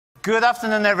Good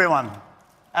afternoon, everyone,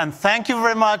 and thank you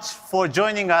very much for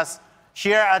joining us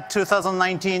here at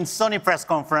 2019 Sony press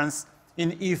conference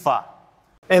in IFA.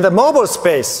 In the mobile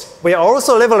space, we are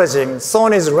also leveraging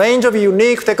Sony's range of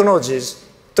unique technologies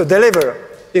to deliver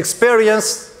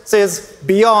experiences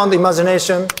beyond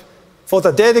imagination for the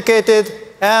dedicated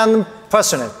and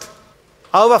passionate.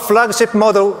 Our flagship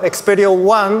model, Xperia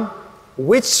 1,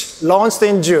 which launched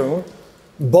in June,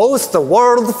 boasts the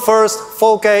world's first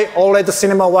 4K OLED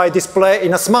cinema-wide display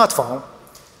in a smartphone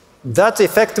that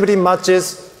effectively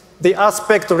matches the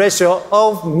aspect ratio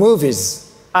of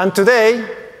movies. And today,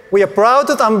 we are proud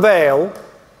to unveil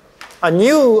a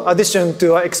new addition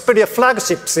to our Xperia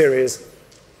flagship series,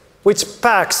 which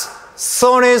packs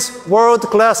Sony's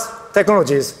world-class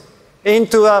technologies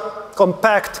into a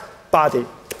compact body.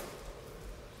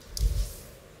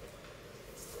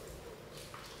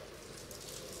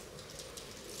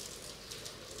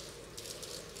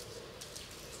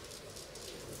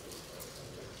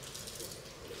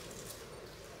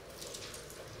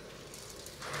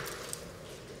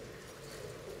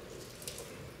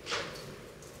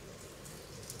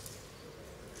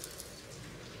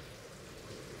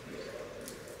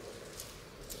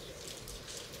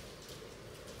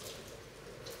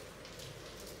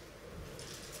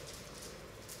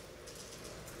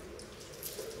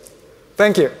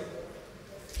 Thank you.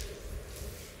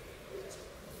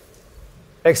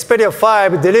 Xperia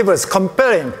 5 delivers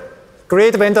compelling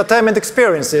creative entertainment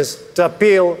experiences to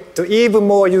appeal to even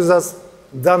more users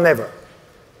than ever.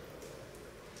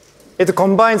 It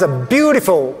combines a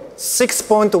beautiful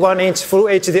 6.1-inch Full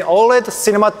HD OLED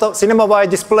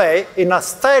cinema-wide display in a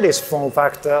stylish form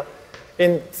factor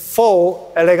in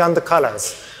 4 elegant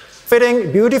colors,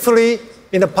 fitting beautifully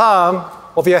in the palm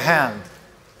of your hand.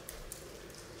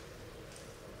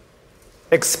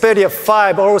 Xperia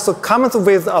 5 also comes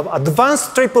with an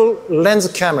advanced triple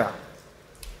lens camera.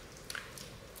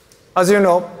 As you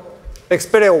know,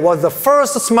 Xperia was the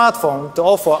first smartphone to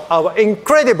offer our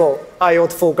incredible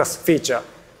IoT focus feature,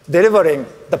 delivering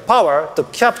the power to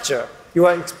capture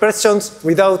your expressions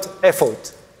without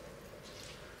effort.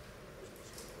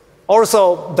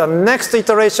 Also, the next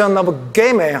iteration of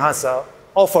Game Enhancer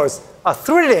offers a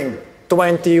thrilling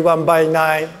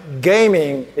 21:9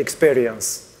 gaming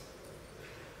experience.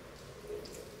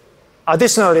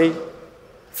 Additionally,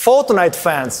 Fortnite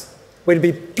fans will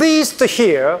be pleased to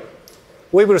hear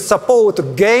we will support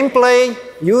gameplay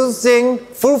using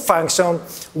full-function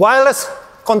wireless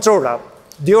controller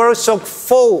DualShock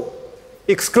 4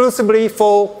 exclusively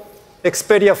for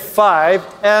Xperia 5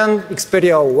 and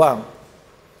Xperia 1.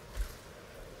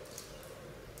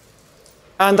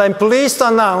 And I'm pleased to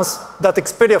announce that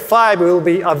Xperia 5 will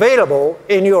be available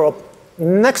in Europe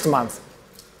next month,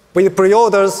 with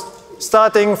pre-orders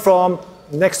starting from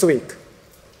next week.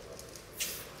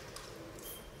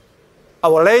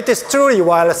 Our latest truly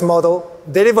wireless model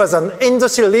delivers an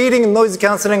industry-leading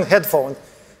noise-canceling headphone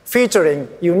featuring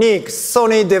unique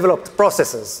Sony-developed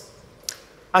processors.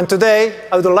 And today,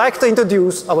 I would like to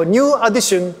introduce our new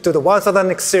addition to the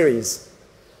 1000X series.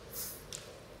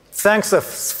 Thanks to a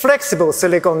flexible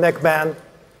silicone neckband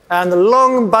and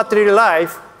long battery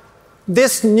life,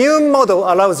 this new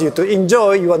model allows you to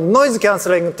enjoy your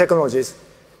noise-canceling technologies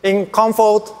in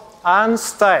comfort and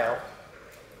style.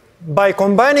 By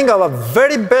combining our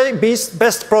very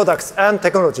best products and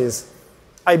technologies,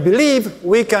 I believe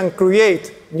we can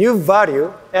create new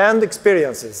value and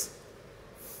experiences.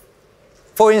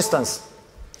 For instance,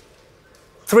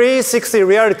 360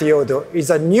 reality audio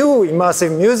is a new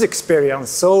immersive music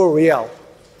experience so real,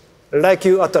 like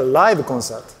you at a live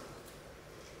concert.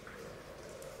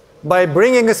 By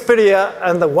bringing Xperia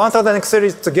and the 1000X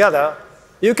series together,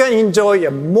 you can enjoy a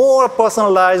more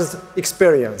personalized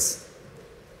experience.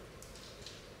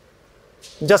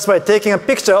 Just by taking a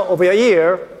picture of your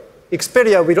ear,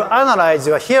 Xperia will analyze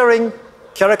your hearing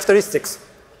characteristics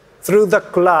through the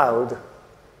cloud.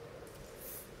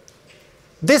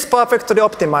 This perfectly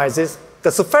optimizes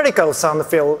the spherical sound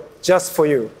field just for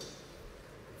you.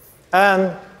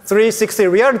 And 360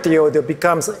 reality audio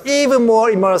becomes even more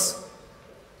immersive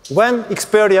when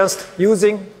experienced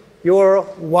using your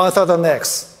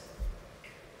 1000X.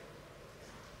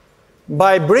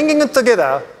 By bringing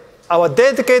together our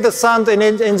dedicated sound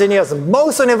engineers'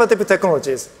 most innovative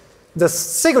technologies, the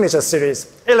Signature series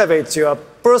elevates your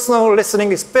personal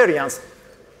listening experience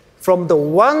from the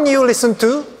one you listen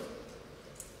to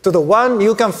the one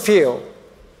you can feel.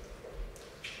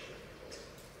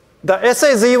 The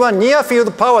SAZ1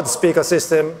 near-field powered speaker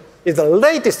system is the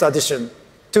latest addition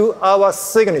to our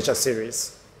Signature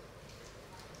series.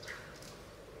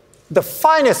 The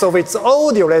finest of its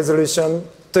audio resolution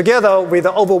together with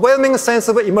the overwhelming sense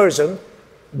of immersion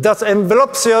that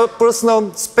envelops your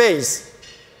personal space,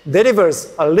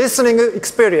 delivers a listening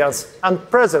experience and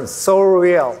presence so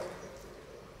real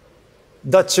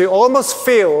that you almost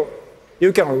feel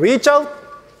you can reach out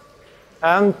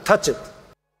and touch it.